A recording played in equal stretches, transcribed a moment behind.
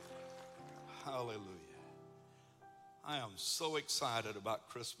Hallelujah. I am so excited about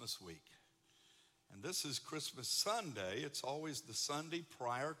Christmas week. And this is Christmas Sunday. It's always the Sunday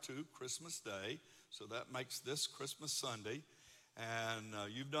prior to Christmas Day. So that makes this Christmas Sunday. And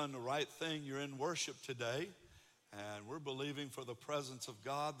you've done the right thing. You're in worship today. And we're believing for the presence of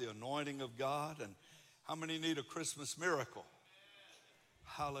God, the anointing of God. And how many need a Christmas miracle?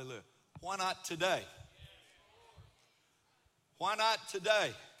 Hallelujah. Why not today? Why not today?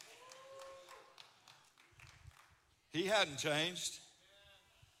 He hadn't changed.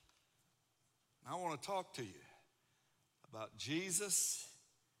 I want to talk to you about Jesus,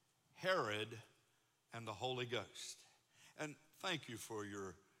 Herod, and the Holy Ghost. And thank you for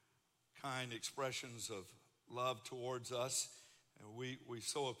your kind expressions of love towards us. And we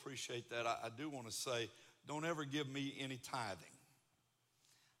so appreciate that. I do want to say, don't ever give me any tithing.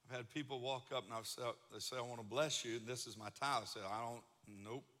 I've had people walk up and they say, I want to bless you, and this is my tithe. I said, I don't,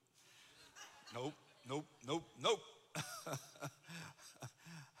 nope.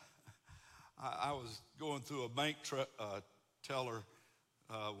 I was going through a bank teller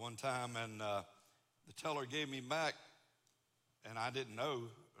one time, and the teller gave me back, and I didn't know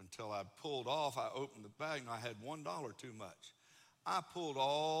until I pulled off. I opened the bag, and I had $1 too much. I pulled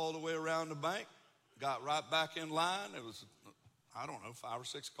all the way around the bank, got right back in line. It was, 5 or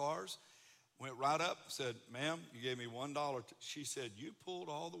 6 cars. Went right up, said, ma'am, you gave me $1. She said, you pulled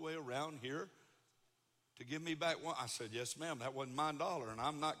all the way around here to give me back one? I said, yes, ma'am, that wasn't my dollar, and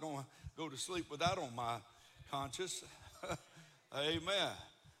I'm not going to go to sleep with that on my conscience. Amen.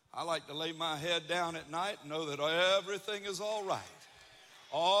 I like to lay my head down at night and know that everything is all right.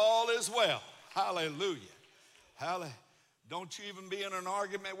 All is well. Hallelujah. Hallelujah. Don't you even be in an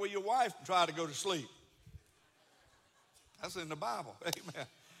argument with your wife and try to go to sleep. That's in the Bible. Amen.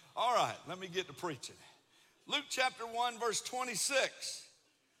 All right, let me get to preaching. Luke chapter 1, verse 26.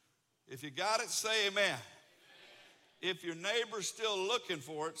 If you got it, say amen. If your neighbor's still looking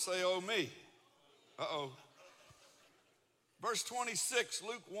for it, say, oh, me. Uh-oh. Verse 26,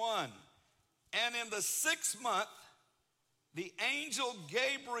 Luke 1. And in the 6th month, the angel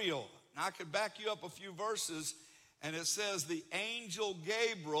Gabriel. Now, I could back you up a few verses, and it says the angel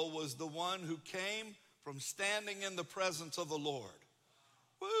Gabriel was the one who came from standing in the presence of the Lord.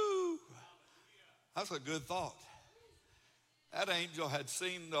 Woo! That's a good thought. That angel had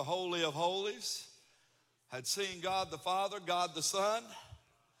seen the Holy of Holies, had seen God the Father, God the Son,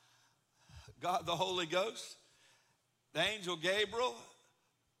 God the Holy Ghost. The angel Gabriel,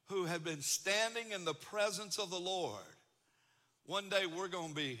 who had been standing in the presence of the Lord. One day we're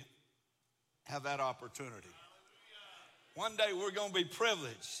going to have that opportunity. One day we're going to be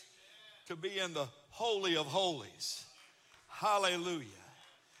privileged to be in the Holy of Holies. Hallelujah.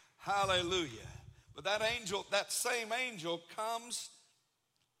 Hallelujah. But that same angel comes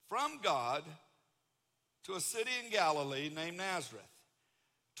from God to a city in Galilee named Nazareth,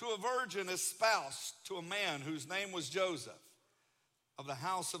 to a virgin espoused to a man whose name was Joseph, of the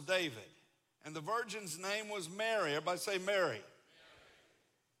house of David. And the virgin's name was Mary. Everybody say Mary. Mary.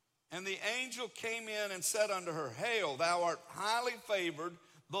 And the angel came in and said unto her, Hail, thou art highly favored,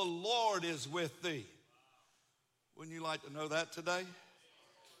 the Lord is with thee. Wouldn't you like to know that today?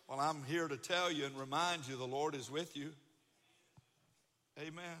 Well, I'm here to tell you and remind you the Lord is with you.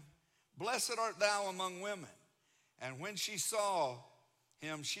 Amen. Blessed art thou among women. And when she saw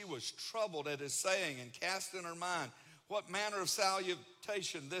him, she was troubled at his saying and cast in her mind what manner of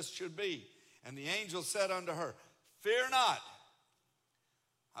salutation this should be. And the angel said unto her, Fear not.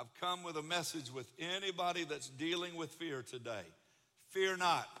 I've come with a message with anybody that's dealing with fear today. Fear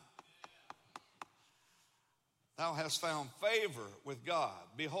not. Thou hast found favor with God.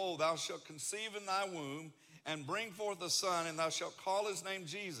 Behold, thou shalt conceive in thy womb and bring forth a son, and thou shalt call his name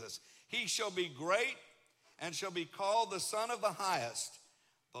Jesus. He shall be great and shall be called the Son of the Highest.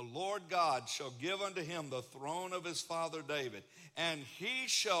 The Lord God shall give unto him the throne of his father David, and he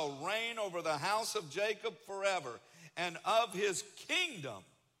shall reign over the house of Jacob forever, and of his kingdom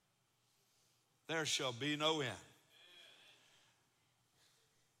there shall be no end.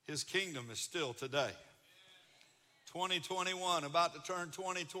 His kingdom is still today. 2021, about to turn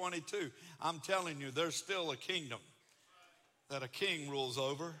 2022. I'm telling you, there's still a kingdom that a king rules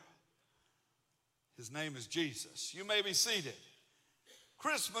over. His name is Jesus. You may be seated.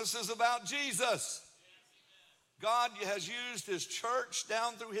 Christmas is about Jesus. God has used his church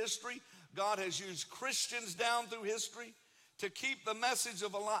down through history. God has used Christians down through history to keep the message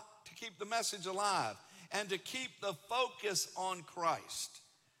alive and to keep the focus on Christ.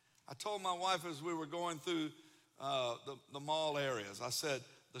 I told my wife as we were going through the mall areas, I said,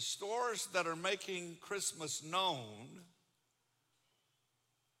 the stores that are making Christmas known,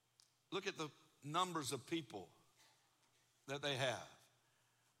 look at the numbers of people that they have.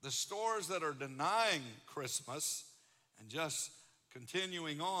 The stores that are denying Christmas and just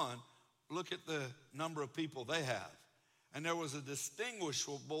continuing on, look at the number of people they have. And there was a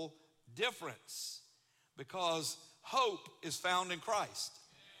distinguishable difference because hope is found in Christ.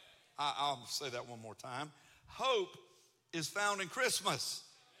 I'll say that one more time. Hope is found in Christmas.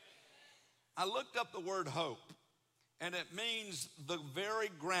 I looked up the word hope, and it means the very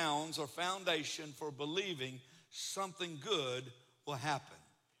grounds or foundation for believing something good will happen.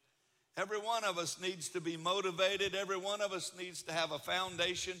 Every one of us needs to be motivated. Every one of us needs to have a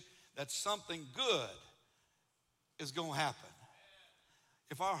foundation that something good is going to happen.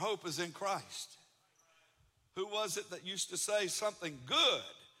 If our hope is in Christ. Who was it that used to say something good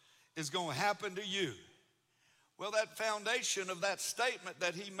is going to happen to you? Well, that foundation of that statement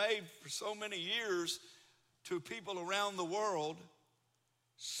that he made for so many years to people around the world,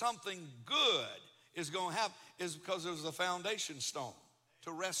 something good is going to happen, is because there's a foundation stone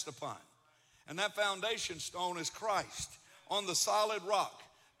to rest upon. And that foundation stone is Christ. On the solid rock,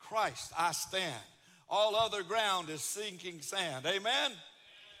 Christ, I stand. All other ground is sinking sand. Amen?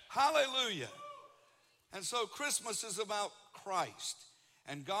 Hallelujah. And so Christmas is about Christ.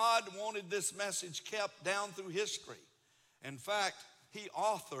 And God wanted this message kept down through history. In fact, he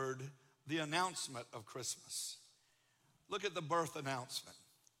authored the announcement of Christmas. Look at the birth announcement.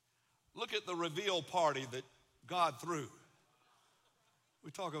 Look at the reveal party that God threw.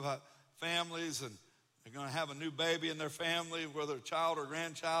 We talk about families and they're going to have a new baby in their family, whether a child or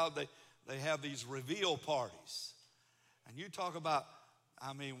grandchild. They have these reveal parties. And you talk about,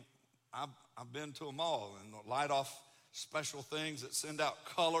 I've been to them all and light off special things that send out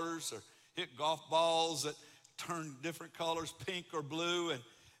colors or hit golf balls that turn different colors, pink or blue,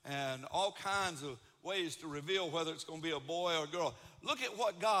 and all kinds of ways to reveal whether it's going to be a boy or a girl. Look at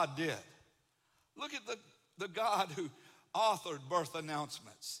what God did. Look at the God who authored birth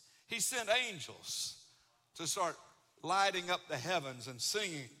announcements. He sent angels to start lighting up the heavens and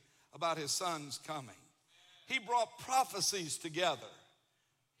singing about his son's coming. He brought prophecies together.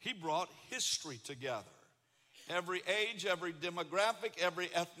 He brought history together. Every age, every demographic, every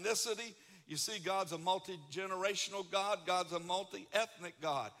ethnicity. You see, God's a multi-generational God. God's a multi-ethnic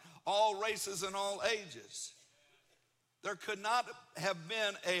God. All races and all ages. There could not have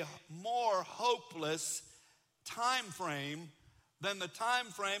been a more hopeless time frame than the time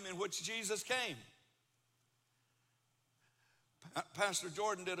frame in which Jesus came. Pastor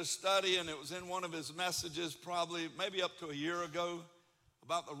Jordan did a study, and it was in one of his messages probably maybe up to a year ago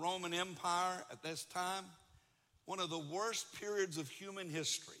about the Roman Empire at this time. One of the worst periods of human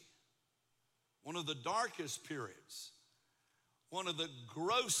history. One of the darkest periods. One of the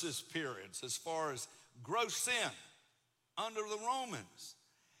grossest periods as far as gross sin under the Romans.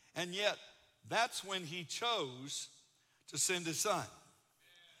 And yet, that's when he chose to send his son.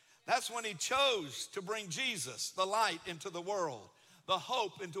 That's when he chose to bring Jesus, the light, into the world. The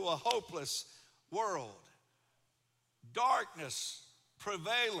hope into a hopeless world. Darkness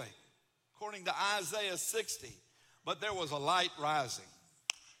prevailing, according to Isaiah 60. But there was a light rising.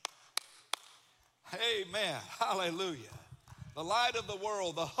 Amen. Hallelujah. The light of the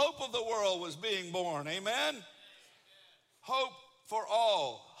world, the hope of the world was being born. Amen. Hope for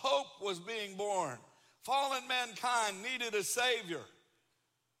all. Hope was being born. Fallen mankind needed a Savior. You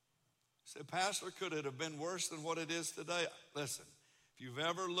say, Pastor, could it have been worse than what it is today? Listen, if you've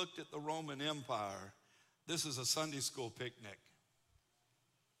ever looked at the Roman Empire, this is a Sunday school picnic.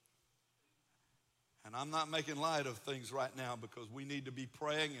 And I'm not making light of things right now because we need to be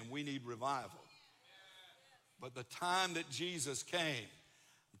praying and we need revival. But the time that Jesus came,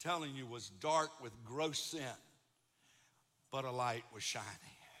 I'm telling you, was dark with gross sin. But a light was shining.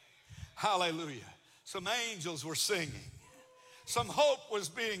 Hallelujah. Some angels were singing. Some hope was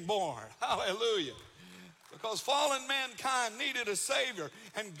being born. Hallelujah. Because fallen mankind needed a Savior.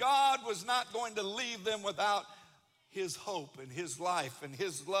 And God was not going to leave them without his hope and his life and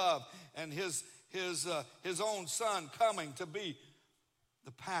his love and his own son coming to be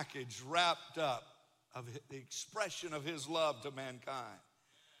the package wrapped up of the expression of his love to mankind.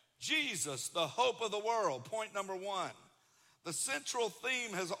 Jesus, the hope of the world, point number one. The central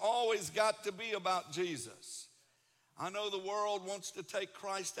theme has always got to be about Jesus. I know the world wants to take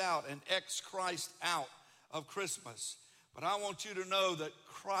Christ out and Christ out of Christmas, but I want you to know that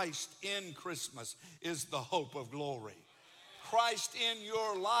Christ in Christmas is the hope of glory. Christ in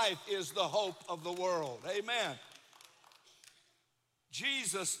your life is the hope of the world. Amen.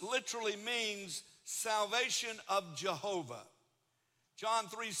 Jesus literally means salvation of Jehovah. John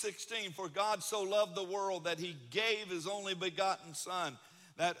 3:16, for God so loved the world that he gave his only begotten son,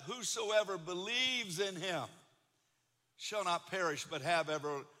 that whosoever believes in him shall not perish but have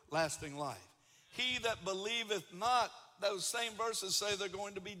everlasting life. He that believeth not, those same verses say they're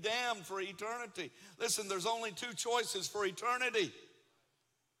going to be damned for eternity. Listen, there's only two choices for eternity.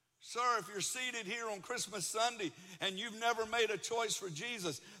 Sir, if you're seated here on Christmas Sunday and you've never made a choice for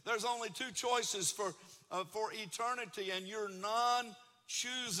Jesus, there's only two choices for eternity, and you're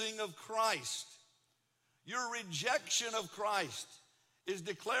non-choosing of Christ. Your rejection of Christ is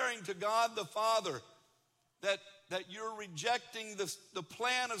declaring to God the Father that you're rejecting the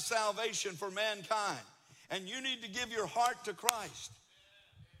plan of salvation for mankind, and you need to give your heart to Christ.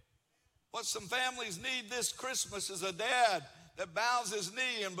 What some families need this Christmas is a dad that bows his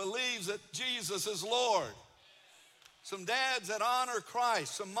knee and believes that Jesus is Lord. Some dads that honor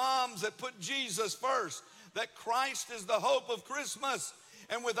Christ, some moms that put Jesus first, that Christ is the hope of Christmas.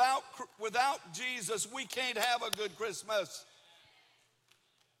 And without Jesus, we can't have a good Christmas.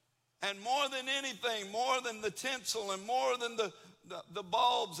 And more than anything, more than the tinsel and more than the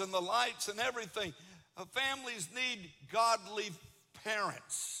bulbs and the lights and everything, families need godly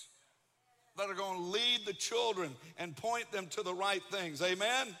parents that are going to lead the children and point them to the right things.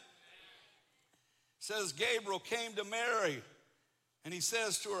 Amen? It says Gabriel came to Mary, and he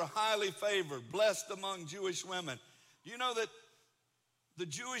says to her, highly favored, blessed among Jewish women. You know that the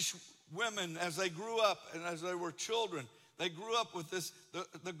Jewish women, as they grew up and as they were children, they grew up with this,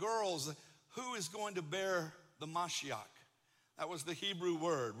 the girls, who is going to bear the Mashiach? That was the Hebrew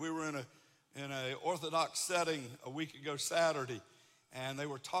word. We were in a Orthodox setting a week ago Saturday, and they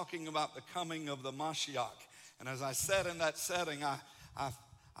were talking about the coming of the Mashiach. And as I sat in that setting, I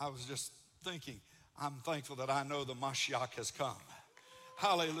was just thinking, I'm thankful that I know the Mashiach has come.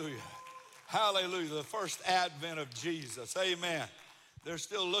 Hallelujah. Hallelujah. The first advent of Jesus. Amen. They're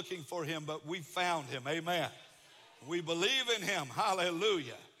still looking for him, but we found him. Amen. We believe in him.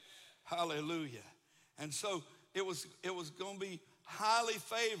 Hallelujah. Hallelujah. And so it was going to be highly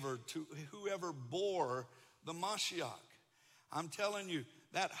favored to whoever bore the Mashiach. I'm telling you,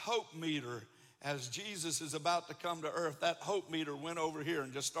 that hope meter, as Jesus is about to come to earth, that hope meter went over here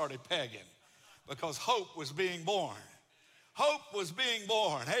and just started pegging because hope was being born. Hope was being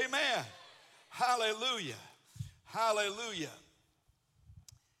born. Amen. Hallelujah. Hallelujah.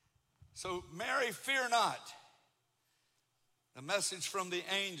 So Mary, fear not. The message from the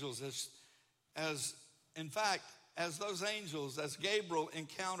angels as those angels, as Gabriel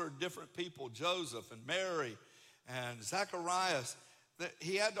encountered different people, Joseph and Mary and Zacharias, that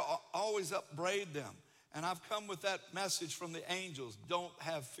he had to always upbraid them. And I've come with that message from the angels. Don't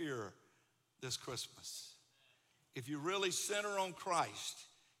have fear this Christmas. If you really center on Christ,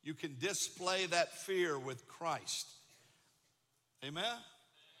 you can display that fear with Christ. Amen?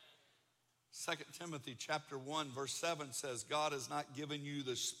 2 Timothy chapter 1 verse 7 says, God has not given you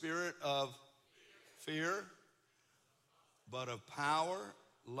the spirit of fear, but of power,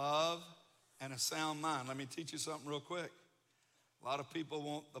 love, and a sound mind. Let me teach you something real quick. A lot of people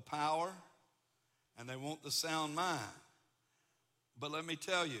want the power and they want the sound mind. But let me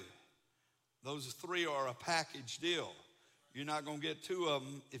tell you, those three are a package deal. You're not going to get two of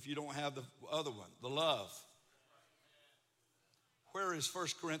them if you don't have the other one, the love. Where is 1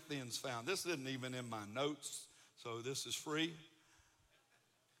 Corinthians found? This isn't even in my notes, so this is free.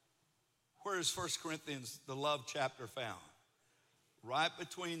 Where is 1 Corinthians, the love chapter, found? Right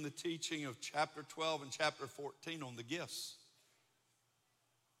between the teaching of chapter 12 and chapter 14 on the gifts.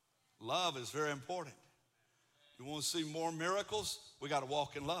 Love is very important. You want to see more miracles? We got to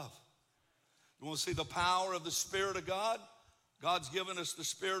walk in love. You want to see the power of the Spirit of God? God's given us the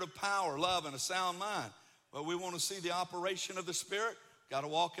spirit of power, love, and a sound mind. But we want to see the operation of the Spirit, got to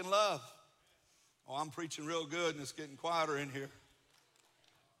walk in love. Oh, I'm preaching real good and it's getting quieter in here.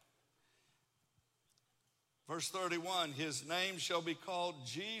 Verse 31, his name shall be called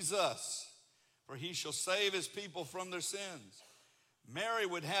Jesus, for he shall save his people from their sins. Mary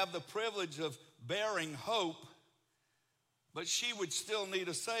would have the privilege of bearing hope, but she would still need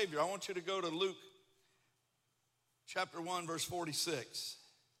a Savior. I want you to go to Luke chapter 1, verse 46.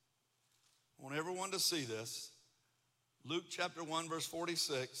 I want everyone to see this. Luke chapter 1, verse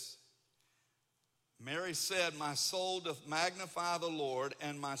 46. Mary said, my soul doth magnify the Lord,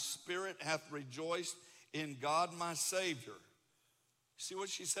 and my spirit hath rejoiced in God my Savior. See what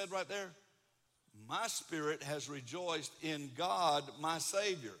she said right there? My spirit has rejoiced in God my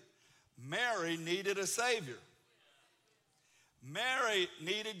Savior. Mary needed a Savior. Mary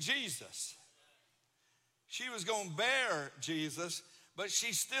needed Jesus. She was going to bear Jesus, but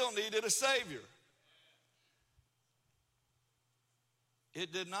she still needed a Savior.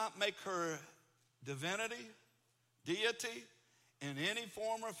 It did not make her divinity, deity. in any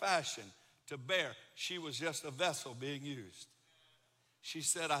form or fashion to bear. She was just a vessel being used. She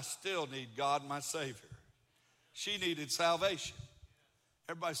said, I still need God, my Savior. She needed salvation.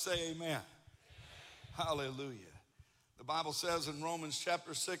 Everybody say amen. Hallelujah. The Bible says in Romans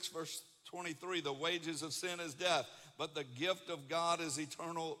chapter 6, verse 23, the wages of sin is death, but the gift of God is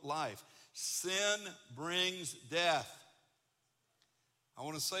eternal life. Sin brings death. I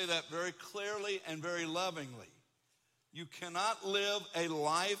want to say that very clearly and very lovingly. You cannot live a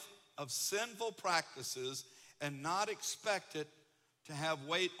life of sinful practices and not expect it to have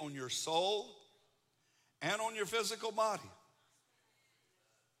weight on your soul and on your physical body.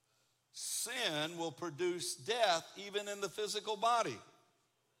 Sin will produce death even in the physical body.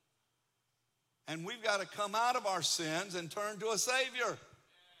 And we've got to come out of our sins and turn to a Savior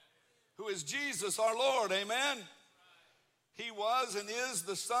who is Jesus our Lord. Amen. He was and is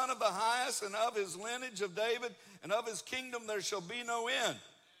the Son of the highest, and of his lineage of David, and of his kingdom there shall be no end.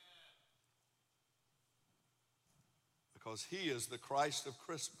 Because he is the Christ of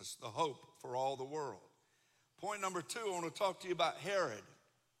Christmas, the hope for all the world. Point number 2, I want to talk to you about Herod.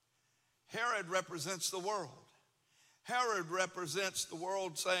 Herod represents the world. Herod represents the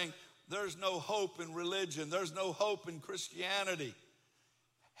world saying there's no hope in religion. There's no hope in Christianity.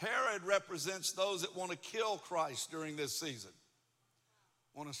 Herod represents those that want to kill Christ during this season,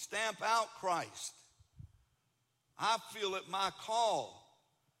 want to stamp out Christ. I feel it my call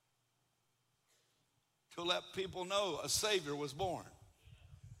to let people know a Savior was born.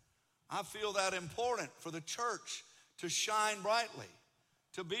 I feel that important for the church to shine brightly,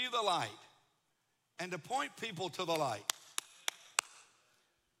 to be the light, and to point people to the light,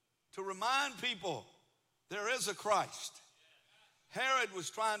 to remind people there is a Christ. Herod was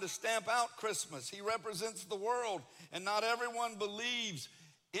trying to stamp out Christmas. He represents the world, and not everyone believes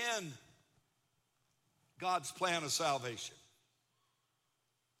in God's plan of salvation.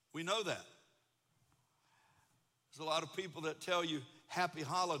 We know that. There's a lot of people that tell you happy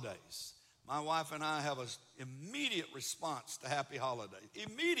holidays. My wife and I have an immediate response to happy holidays.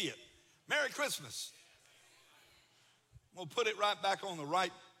 Immediate. Merry Christmas. We'll put it right back on the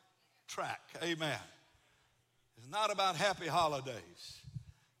right track. Amen. It's not about happy holidays.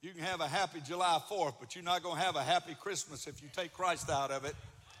 You can have a happy July 4th, but you're not going to have a happy Christmas if you take Christ out of it.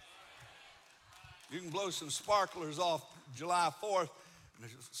 You can blow some sparklers off July 4th and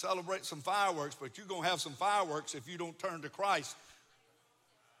celebrate some fireworks, but you're going to have some fireworks if you don't turn to Christ.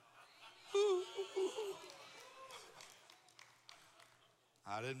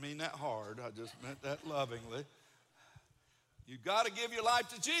 I didn't mean that hard. I just meant that lovingly. You've got to give your life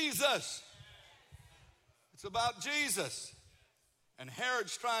to Jesus. It's about Jesus. And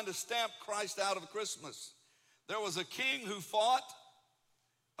Herod's trying to stamp Christ out of Christmas. There was a king who fought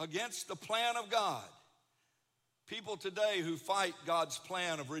against the plan of God. People today who fight God's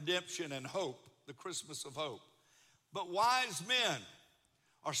plan of redemption and hope, the Christmas of hope. But wise men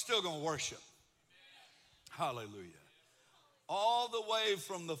are still going to worship. Hallelujah. All the way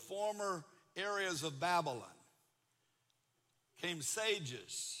from the former areas of Babylon came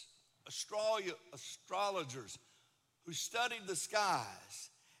sages, astrologers who studied the skies,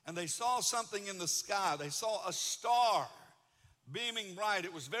 and they saw something in the sky. They saw a star beaming bright.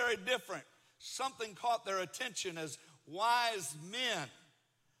 It was very different. Something caught their attention as wise men.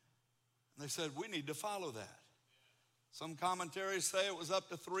 And they said, we need to follow that. Some commentaries say it was up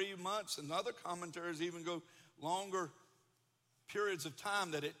to 3 months, and other commentaries even go longer periods of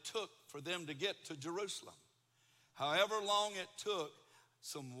time that it took for them to get to Jerusalem. However long it took,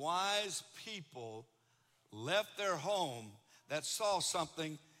 some wise people left their home that saw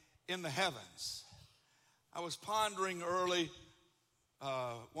something in the heavens. I was pondering early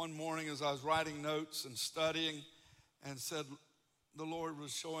one morning as I was writing notes and studying, and said the Lord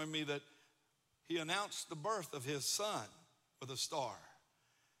was showing me that he announced the birth of his son with a star.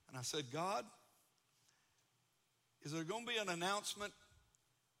 And I said, God, is there going to be an announcement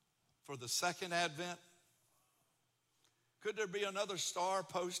for the second advent? Could there be another star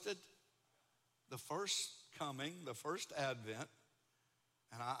posted? The first coming, the first advent.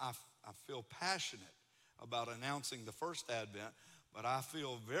 And I feel passionate about announcing the first advent, but I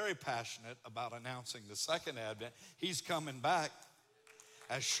feel very passionate about announcing the second advent. He's coming back.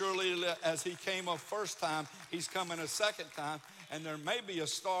 As surely as he came a first time, he's coming a second time, and there may be a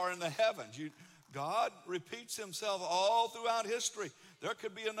star in the heavens. God repeats himself all throughout history. There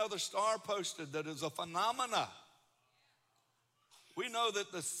could be another star posted that is a phenomena. We know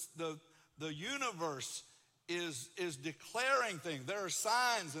that the universe is declaring things. There are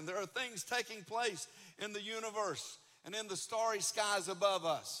signs and there are things taking place in the universe and in the starry skies above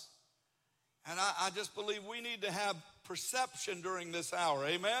us. And I just believe we need to have perception during this hour.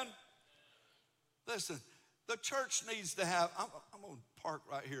 Amen? Listen, the church needs to have, I'm going to park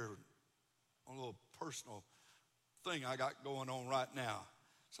right here on a little personal thing I got going on right now.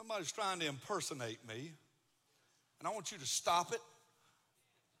 Somebody's trying to impersonate me, and I want you to stop it.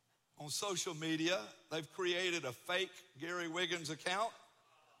 On social media, they've created a fake Gary Wiggins account.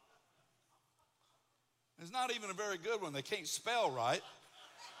 It's not even a very good one. They can't spell right.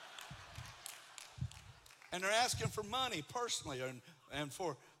 And they're asking for money personally and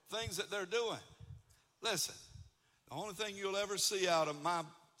for things that they're doing. Listen, the only thing you'll ever see out of my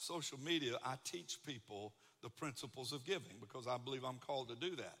social media, I teach people the principles of giving because I believe I'm called to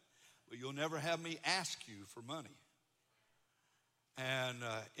do that. But you'll never have me ask you for money. And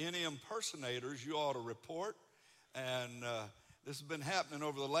any impersonators, you ought to report. And this has been happening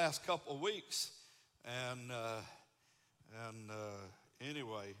over the last couple of weeks. And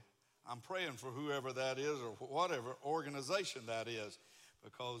anyway, I'm praying for whoever that is or whatever organization that is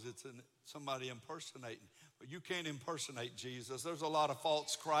because it's somebody impersonating. But you can't impersonate Jesus. There's a lot of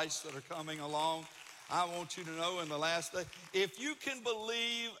false Christs that are coming along. I want you to know in the last day, if you can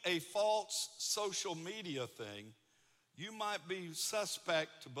believe a false social media thing, you might be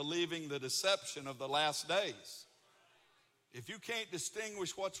suspect to believing the deception of the last days. If you can't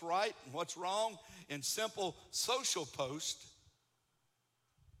distinguish what's right and what's wrong in simple social posts,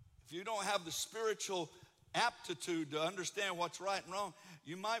 if you don't have the spiritual aptitude to understand what's right and wrong,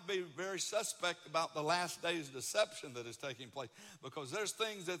 you might be very suspect about the last days deception that is taking place because there's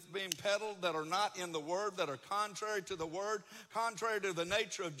things that's being peddled that are not in the Word, that are contrary to the Word, contrary to the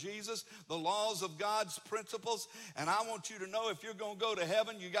nature of Jesus, the laws of God's principles. And I want you to know if you're going to go to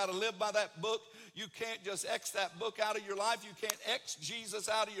heaven, you got to live by that book. You can't just X that book out of your life. You can't X Jesus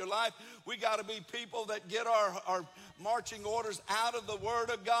out of your life. We got to be people that get our marching orders out of the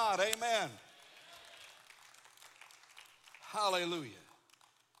Word of God. Amen. Hallelujah.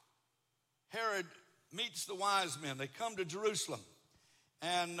 Herod meets the wise men. They come to Jerusalem,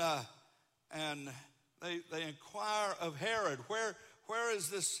 and they inquire of Herod, where is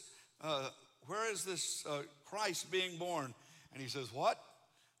this Christ being born? And he says, what?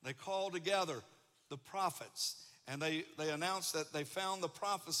 They call together the prophets, and they announce that they found the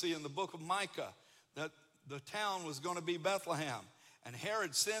prophecy in the book of Micah that the town was going to be Bethlehem. And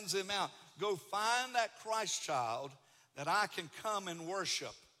Herod sends him out, go find that Christ child that I can come and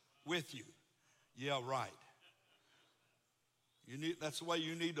worship with you. Yeah, right. That's the way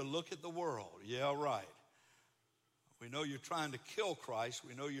you need to look at the world. Yeah, right. We know you're trying to kill Christ.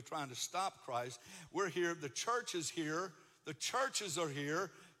 We know you're trying to stop Christ. We're here. The church is here. The churches are here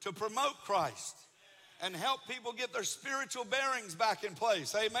to promote Christ and help people get their spiritual bearings back in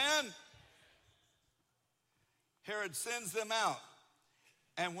place. Amen? Herod sends them out.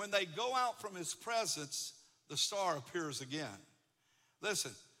 And when they go out from his presence, the star appears again.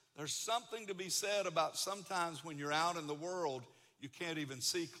 Listen, there's something to be said about sometimes when you're out in the world, you can't even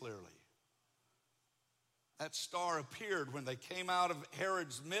see clearly. That star appeared when they came out of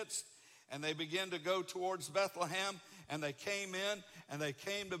Herod's midst and they began to go towards Bethlehem, and they came in and they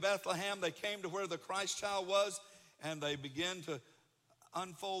came to Bethlehem. They came to where the Christ child was, and they began to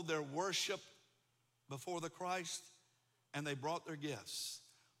unfold their worship before the Christ, and they brought their gifts.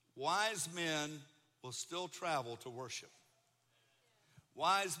 Wise men will still travel to worship.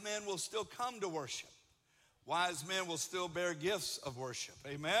 Wise men will still come to worship. Wise men will still bear gifts of worship.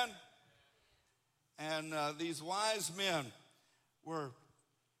 Amen? And these wise men were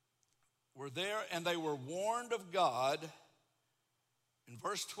there, and they were warned of God. In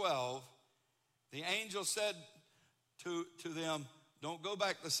verse 12, the angel said to them, don't go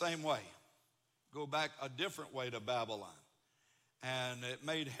back the same way. Go back a different way to Babylon. And it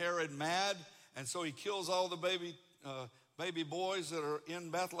made Herod mad, and so he kills all the baby boys that are in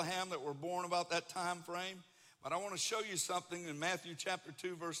Bethlehem that were born about that time frame. But I want to show you something in Matthew chapter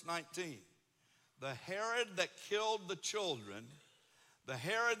 2, verse 19. The Herod that killed the children, the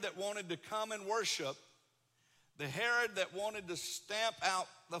Herod that wanted to come and worship, the Herod that wanted to stamp out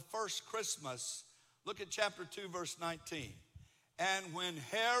the first Christmas, look at chapter 2, verse 19. And when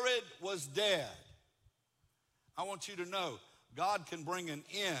Herod was dead, I want you to know, God can bring an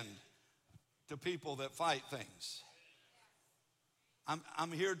end to people that fight things.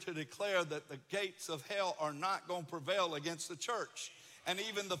 I'm here to declare that the gates of hell are not going to prevail against the church and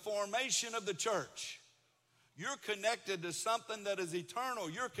even the formation of the church. You're connected to something that is eternal.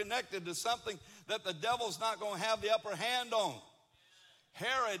 You're connected to something that the devil's not going to have the upper hand on.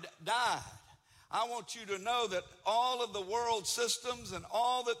 Herod died. I want you to know that all of the world systems and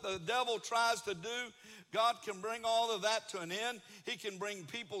all that the devil tries to do, God can bring all of that to an end. He can bring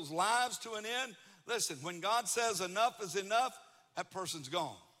people's lives to an end. Listen, when God says enough is enough, that person's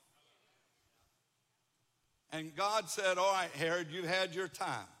gone. And God said, all right, Herod, you've had your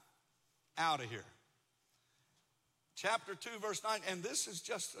time. Out of here. Chapter 2, verse 9, and this is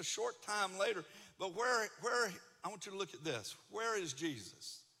just a short time later, but where I want you to look at this. Where is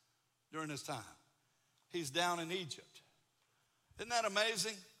Jesus during this time? He's down in Egypt. Isn't that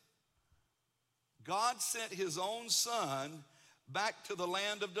amazing? God sent his own son back to the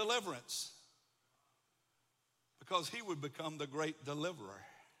land of deliverance because he would become the great deliverer,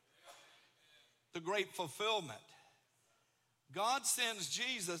 the great fulfillment. God sends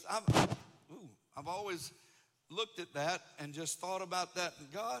Jesus. I've always looked at that and just thought about that.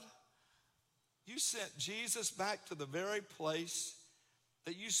 And God, you sent Jesus back to the very place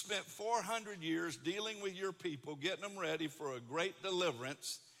that you spent 400 years dealing with your people, getting them ready for a great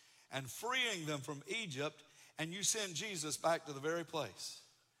deliverance and freeing them from Egypt, and you send Jesus back to the very place.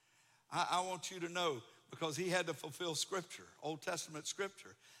 I want you to know, because he had to fulfill Scripture, Old Testament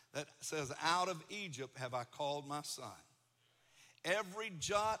Scripture, that says, out of Egypt have I called my son. Every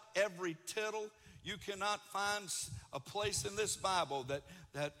jot, every tittle, you cannot find a place in this Bible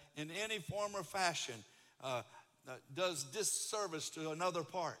that in any form or fashion does disservice to another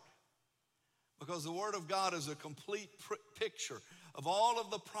part. Because the Word of God is a complete picture of all of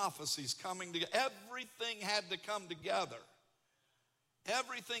the prophecies coming together. Everything had to come together.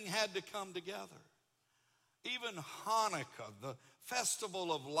 Everything had to come together. Even Hanukkah, the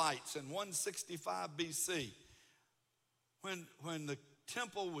festival of lights in 165 BC, when the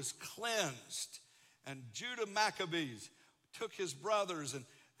temple was cleansed and Judah Maccabees took his brothers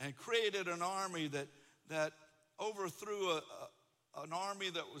and created an army that overthrew an army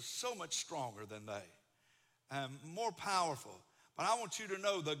that was so much stronger than they, and more powerful. But I want you to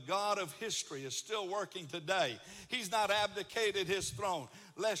know the God of history is still working today. He's not abdicated his throne.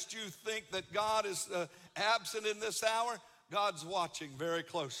 Lest you think that God is absent in this hour, God's watching very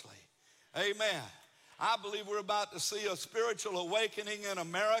closely. Amen. I believe we're about to see a spiritual awakening in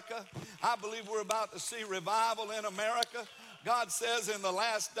America. I believe we're about to see revival in America. God says in the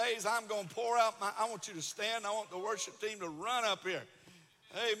last days, I'm going to pour out I want you to stand. I want the worship team to run up here.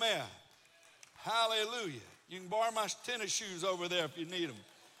 Amen. Hallelujah. You can borrow my tennis shoes over there if you need them.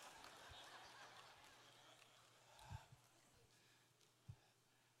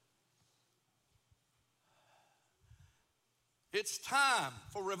 It's time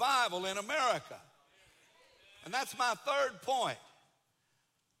for revival in America. And that's my third point.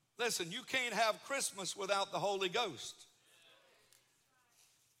 Listen, you can't have Christmas without the Holy Ghost.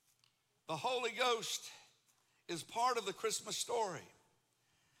 The Holy Ghost is part of the Christmas story.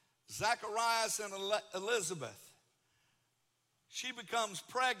 Zacharias and Elizabeth, she becomes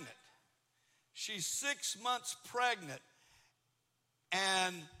pregnant. She's 6 months pregnant,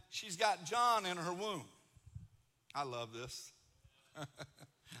 and she's got John in her womb. I love this.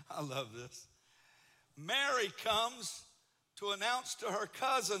 I love this. Mary comes to announce to her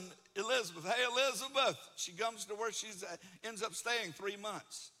cousin Elizabeth, hey, Elizabeth. She comes to where she ends up staying 3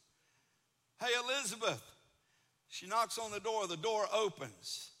 months. Hey, Elizabeth. She knocks on the door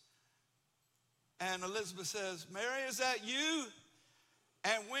opens. And Elizabeth says, Mary, is that you?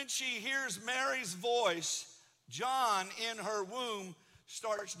 And when she hears Mary's voice, John in her womb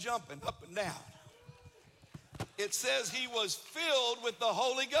starts jumping up and down. It says he was filled with the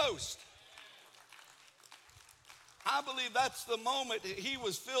Holy Ghost. I believe that's the moment he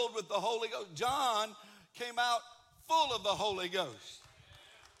was filled with the Holy Ghost. John came out full of the Holy Ghost.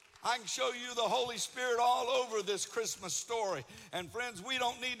 I can show you the Holy Spirit all over this Christmas story. And friends, we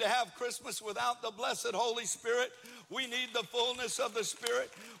don't need to have Christmas without the blessed Holy Spirit. We need the fullness of the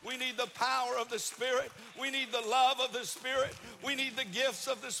Spirit. We need the power of the Spirit. We need the love of the Spirit. We need the gifts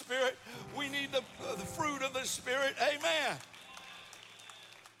of the Spirit. We need the fruit of the Spirit. Amen.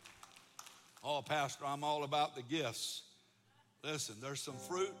 Oh, Pastor, I'm all about the gifts. Listen, there's some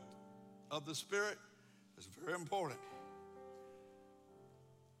fruit of the Spirit that's very important.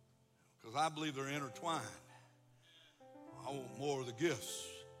 Because I believe they're intertwined. I want more of the gifts.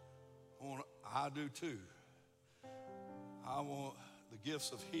 I do too. I want the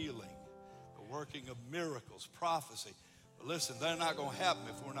gifts of healing, the working of miracles, prophecy. But listen, they're not going to happen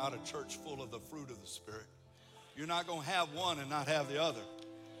if we're not a church full of the fruit of the Spirit. You're not going to have one and not have the other.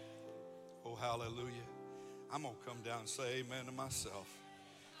 Oh, hallelujah. I'm going to come down and say amen to myself.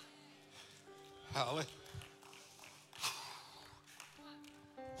 Hallelujah.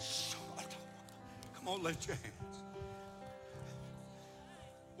 Come on, lift your hands.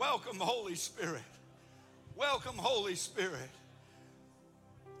 Welcome, Holy Spirit. Welcome, Holy Spirit.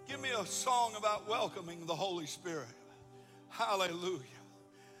 Give me a song about welcoming the Holy Spirit. Hallelujah.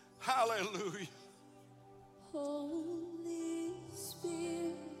 Hallelujah. Holy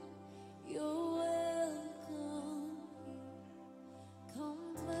Spirit, you're welcome.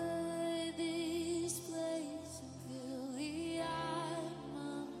 Come flood this place and fill the atmosphere.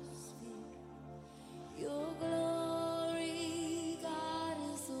 Your glory, God,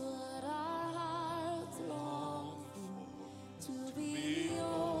 is what our hearts long for. To be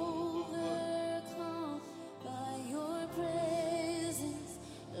overcome by your presence,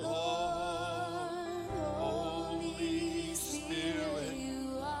 Lord. Holy Spirit,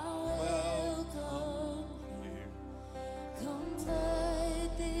 you are welcome here. Come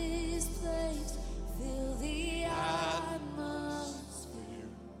flood this place, fill the atmosphere.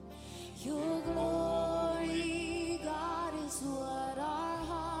 Your glory, God, is what our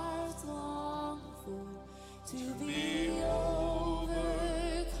hearts long for. To be overcome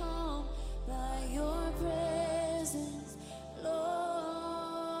by your presence, Lord.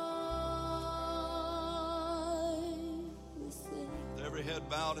 With every head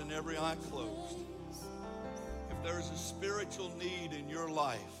bowed and every eye closed, if there's a spiritual need in your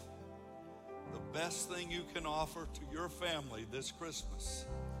life, the best thing you can offer to your family this Christmas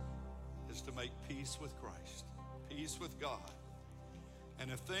is to make peace with Christ, peace with God. And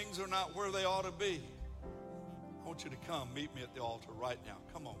if things are not where they ought to be, I want you to come meet me at the altar right now.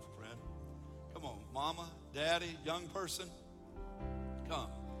 Come on, friend. Come on, mama, daddy, young person,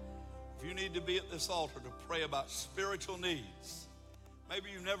 come. If you need to be at this altar to pray about spiritual needs, maybe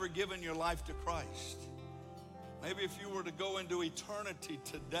you've never given your life to Christ. Maybe if you were to go into eternity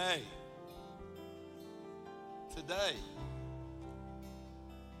today,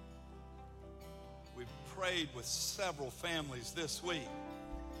 we've prayed with several families this week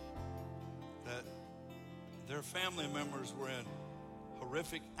that their family members were in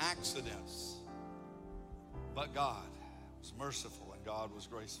horrific accidents, but God was merciful and God was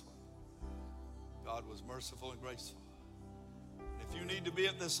graceful. God was merciful and graceful. And if you need to be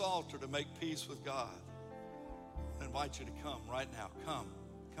at this altar to make peace with God, I invite you to come right now. Come.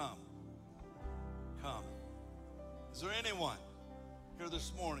 Is there anyone here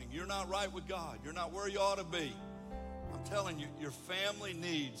this morning, you're not right with God, you're not where you ought to be? I'm telling you, your family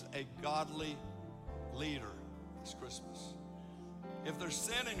needs a godly leader this Christmas. If there's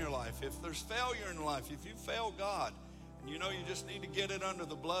sin in your life, if there's failure in your life, if you fail God, and you know you just need to get it under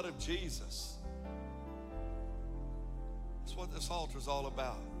the blood of Jesus, that's what this altar is all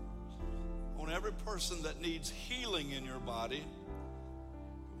about. I want every person that needs healing in your body,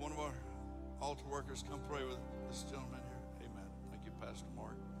 one of our altar workers, come pray with this gentleman here. Amen. Thank you, Pastor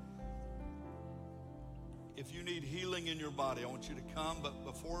Mark. If you need healing in your body, I want you to come, but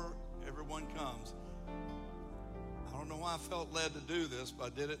before everyone comes, I don't know why I felt led to do this, but I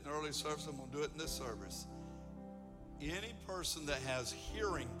did it in the early service. I'm going to do it in this service. Any person that has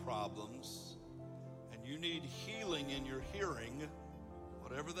hearing problems and you need healing in your hearing,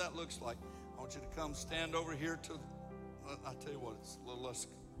 whatever that looks like, I want you to come stand over here to, I'll tell you what, it's a little less.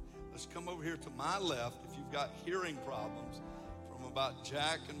 Let's come over here to my left if you've got hearing problems from about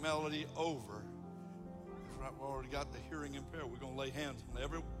Jack and Melody over. We've already got the hearing impaired. We're going to lay hands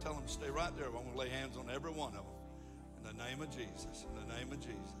on tell them to stay right there. I'm going to lay hands on every one of them. In the name of Jesus, in the name of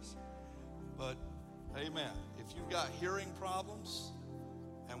Jesus. But, amen, if you've got hearing problems,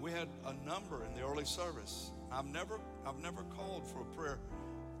 and we had a number in the early service. I've never called for a prayer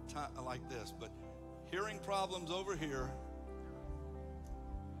like this, but hearing problems over here,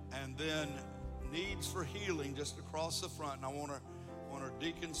 and then needs for healing just across the front. And I want our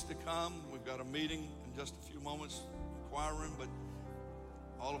deacons to come. We've got a meeting in just a few moments in the choir room, but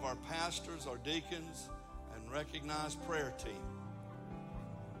all of our pastors, our deacons, and recognized prayer team.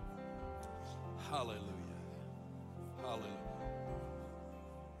 Hallelujah. Hallelujah.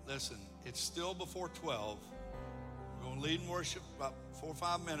 Listen, it's still before 12. We're going to lead in worship about 4 or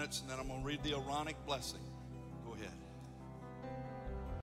 5 minutes, and then I'm going to read the Aaronic blessing.